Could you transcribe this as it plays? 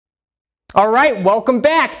All right, welcome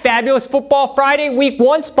back. Fabulous Football Friday, Week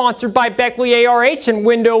 1, sponsored by Beckley ARH and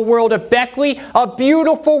Window World of Beckley. A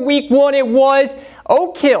beautiful Week 1 it was.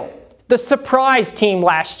 Oak Hill, the surprise team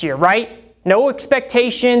last year, right? No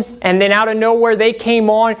expectations, and then out of nowhere they came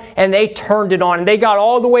on and they turned it on. And they got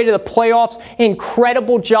all the way to the playoffs.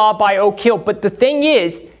 Incredible job by Oak Hill. But the thing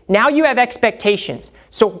is, now you have expectations.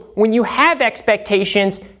 So when you have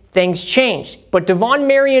expectations, things change. But Devon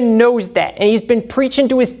Marion knows that, and he's been preaching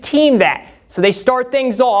to his team that. So they start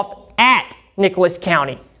things off at Nicholas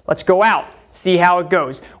County. Let's go out, see how it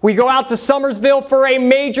goes. We go out to Summersville for a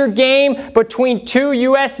major game between two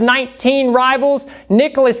US 19 rivals.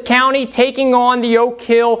 Nicholas County taking on the Oak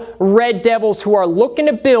Hill Red Devils, who are looking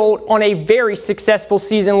to build on a very successful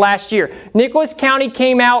season last year. Nicholas County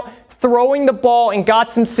came out throwing the ball and got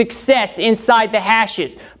some success inside the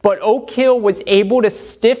hashes. But Oak Hill was able to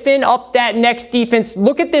stiffen up that next defense.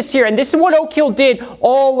 Look at this here, and this is what Oak Hill did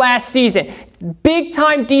all last season. Big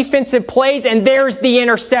time defensive plays, and there's the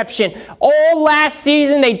interception. All last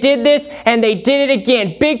season they did this, and they did it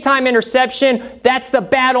again. Big time interception. That's the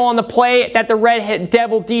battle on the play that the Red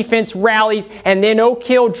Devil defense rallies, and then Oak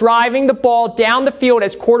Hill driving the ball down the field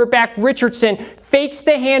as quarterback Richardson fakes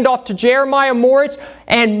the handoff to Jeremiah Moritz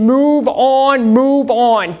and move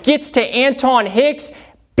on. Gets to Anton Hicks.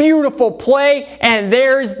 Beautiful play, and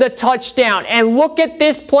there's the touchdown. And look at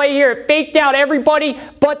this play here. It faked out everybody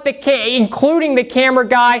but including the camera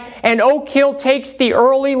guy, and Oak Hill takes the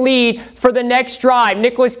early lead for the next drive.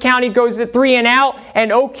 Nicholas County goes to 3 and out,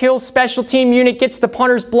 and Oak Hill's special team unit gets the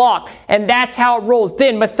punter's block, and that's how it rolls.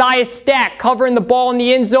 Then Matthias Stack covering the ball in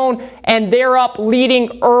the end zone, and they're up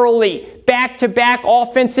leading early. Back-to-back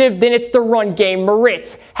offensive, then it's the run game.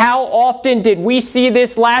 Moritz, how often did we see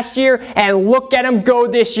this last year? And look at him go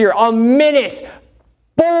this year. A menace,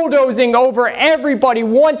 bulldozing over everybody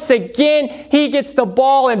once again. He gets the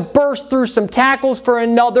ball and bursts through some tackles for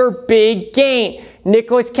another big gain.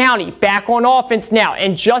 Nicholas County back on offense now,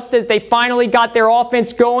 and just as they finally got their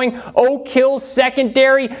offense going, Oak Hill's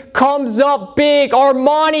secondary comes up big.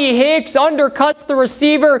 Armani Hicks undercuts the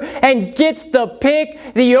receiver and gets the pick.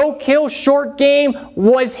 The Oak Hill short game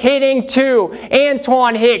was hitting too.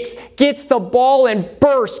 Anton Hicks gets the ball and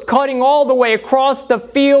bursts, cutting all the way across the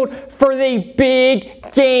field for the big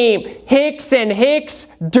game. Hicks and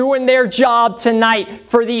Hicks doing their job tonight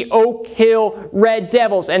for the Oak Hill Red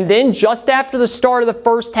Devils. And then just after the start of the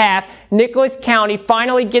first half, Nicholas County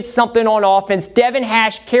finally gets something on offense. Devin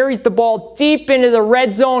Hash carries the ball deep into the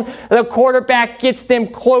red zone. The quarterback gets them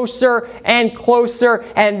closer and closer,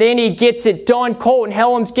 and then he gets it done. Colton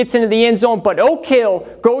Helms gets into the end zone, but Oak Hill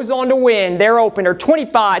goes on to win their opener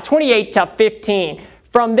 28-15.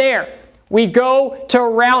 From there, we go to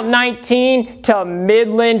Route 19 to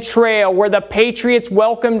Midland Trail, where the Patriots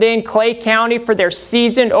welcomed in Clay County for their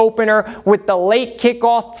season opener with the late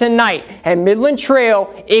kickoff tonight. And Midland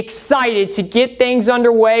Trail excited to get things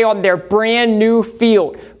underway on their brand new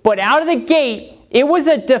field. But out of the gate, it was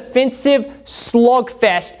a defensive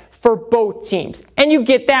slugfest for both teams. And you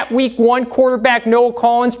get that Week 1 quarterback Noah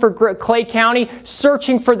Collins for Clay County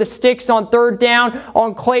searching for the sticks on third down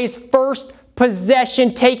on Clay's first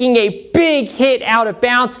possession, taking a big hit out of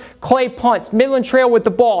bounds. Clay punts. Midland Trail with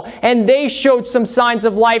the ball, and they showed some signs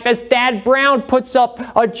of life as Thad Brown puts up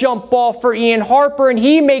a jump ball for Ian Harper, and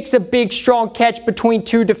he makes a big, strong catch between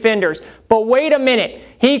two defenders. But wait a minute.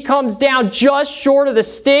 He comes down just short of the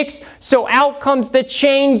sticks, so out comes the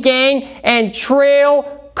chain gang, and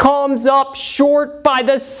Trail comes up short by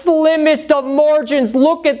the slimmest of margins.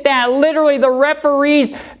 Look at that. Literally the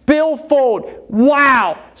referee's billfold.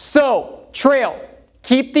 Wow. So Trail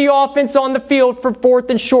keep the offense on the field for 4th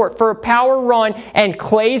and short for a power run, and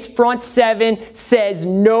Clay's front seven says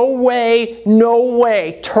no way, no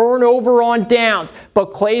way. Turnover on downs. But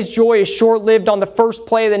Clay's joy is short-lived on the first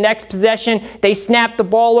play of the next possession. They snap the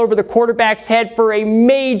ball over the quarterback's head for a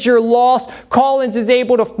major loss. Collins is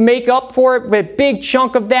able to make up for it with a big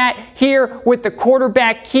chunk of that here with the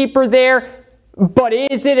quarterback keeper there. But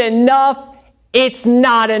is it enough? It's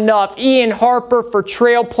not enough. Ian Harper for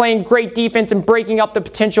Trail playing great defense and breaking up the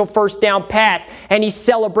potential first down pass. And he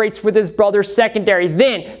celebrates with his brother's secondary.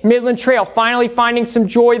 Then Midland Trail finally finding some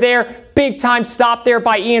joy there. Big time stop there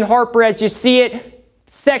by Ian Harper as you see it.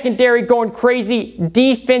 Secondary going crazy.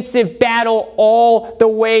 Defensive battle all the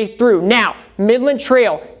way through. Now, Midland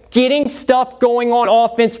Trail getting stuff going on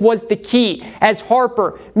offense was the key as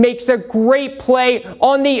Harper makes a great play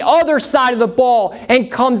on the other side of the ball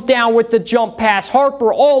and comes down with the jump pass.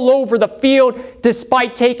 Harper all over the field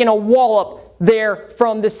despite taking a wallop there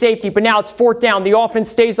from the safety. But now it's 4th down. The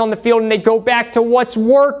offense stays on the field and they go back to what's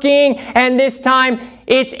working, and this time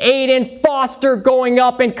It's Aiden Foster going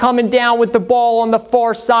up and coming down with the ball on the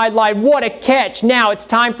far sideline. What a catch. Now it's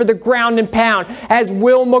time for the ground and pound as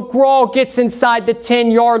Will McGraw gets inside the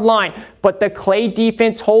 10-yard line. But the Clay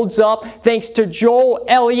defense holds up thanks to Joel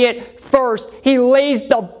Elliott first. He lays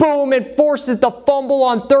the boom and forces the fumble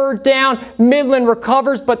on third down. Midland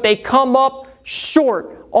recovers, but they come up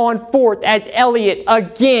short on fourth as Elliott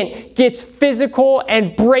again gets physical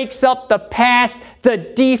and breaks up the pass. The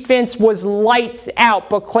defense was lights out,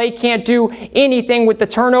 but Clay can't do anything with the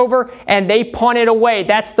turnover, and they punt it away.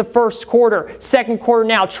 That's the first quarter. Second quarter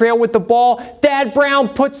now, trail with the ball. Thad Brown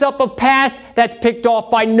puts up a pass that's picked off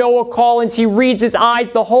by Noah Collins. He reads his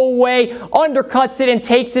eyes the whole way, undercuts it, and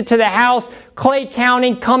takes it to the house. Clay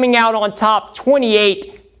County coming out on top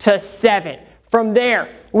 28-7. From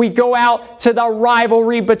there, we go out to the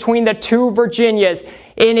rivalry between the two Virginias,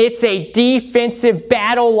 and it's a defensive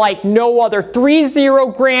battle like no other.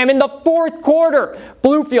 3-0 Graham in the fourth quarter.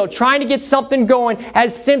 Bluefield trying to get something going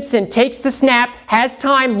as Simpson takes the snap, has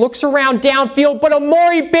time, looks around downfield, but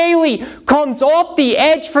Amari Bailey comes off the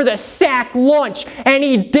edge for the sack lunch, and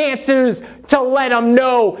he dances to let him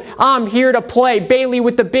know, I'm here to play. Bailey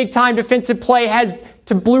with the big-time defensive play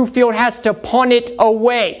Bluefield has to punt it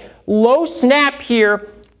away. Low snap here.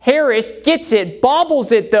 Harris gets it,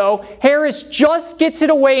 bobbles it though. Harris just gets it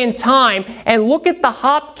away in time. And look at the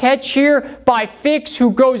hop catch here by Fix,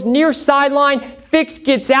 who goes near sideline. Fix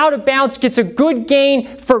gets out of bounds, gets a good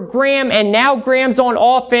gain for Graham, and now Graham's on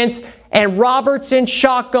offense. And Roberts in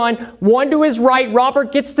shotgun, one to his right.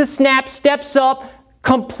 Robert gets the snap, steps up.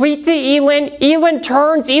 Complete to Elin. Elin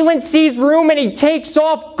turns. Elin sees room and he takes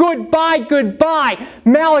off. Goodbye, goodbye.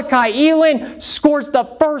 Malachi Elin scores the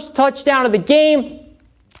first touchdown of the game.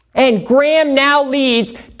 And Graham now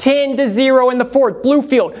leads 10-0 in the fourth.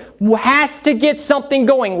 Bluefield has to get something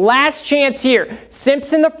going. Last chance here.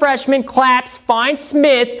 Simpson, the freshman, claps, finds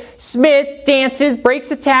Smith. Smith dances, breaks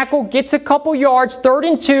the tackle, gets a couple yards. 3rd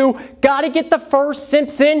and 2. Got to get the first.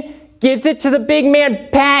 Simpson gives it to the big man,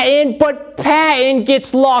 Patton, but Patton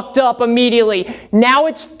gets locked up immediately. Now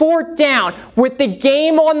it's 4th down with the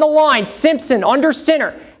game on the line. Simpson under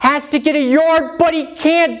center has to get a yard, but he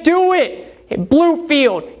can't do it.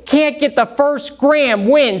 Bluefield can't get the first. Graham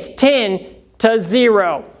wins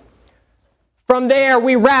 10-0. From there,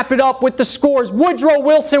 we wrap it up with the scores. Woodrow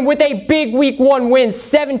Wilson with a big Week 1 win,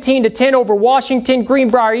 17-10 over Washington.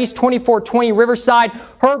 Greenbrier East 24-20 Riverside.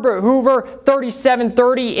 Herbert Hoover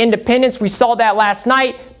 37-30 Independence. We saw that last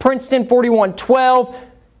night. Princeton 41-12.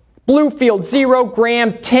 Bluefield 0.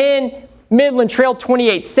 Graham 10. Midland Trail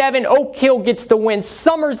 28-7. Oak Hill gets the win.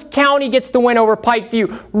 Summers County gets the win over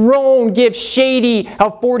Pikeview. Roane gives Shady a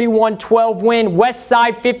 41-12 win. West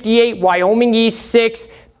Side 58. Wyoming East 6.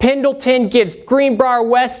 Pendleton gives Greenbrier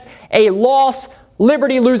West a loss.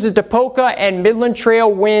 Liberty loses to Poca, and Midland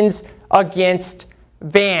Trail wins against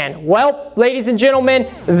Van. Well, ladies and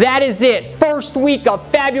gentlemen, that is it. First week of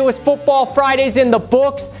Fabulous Football Fridays in the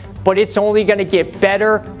books, but it's only going to get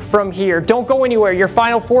better from here. Don't go anywhere. Your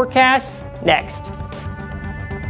final forecast next.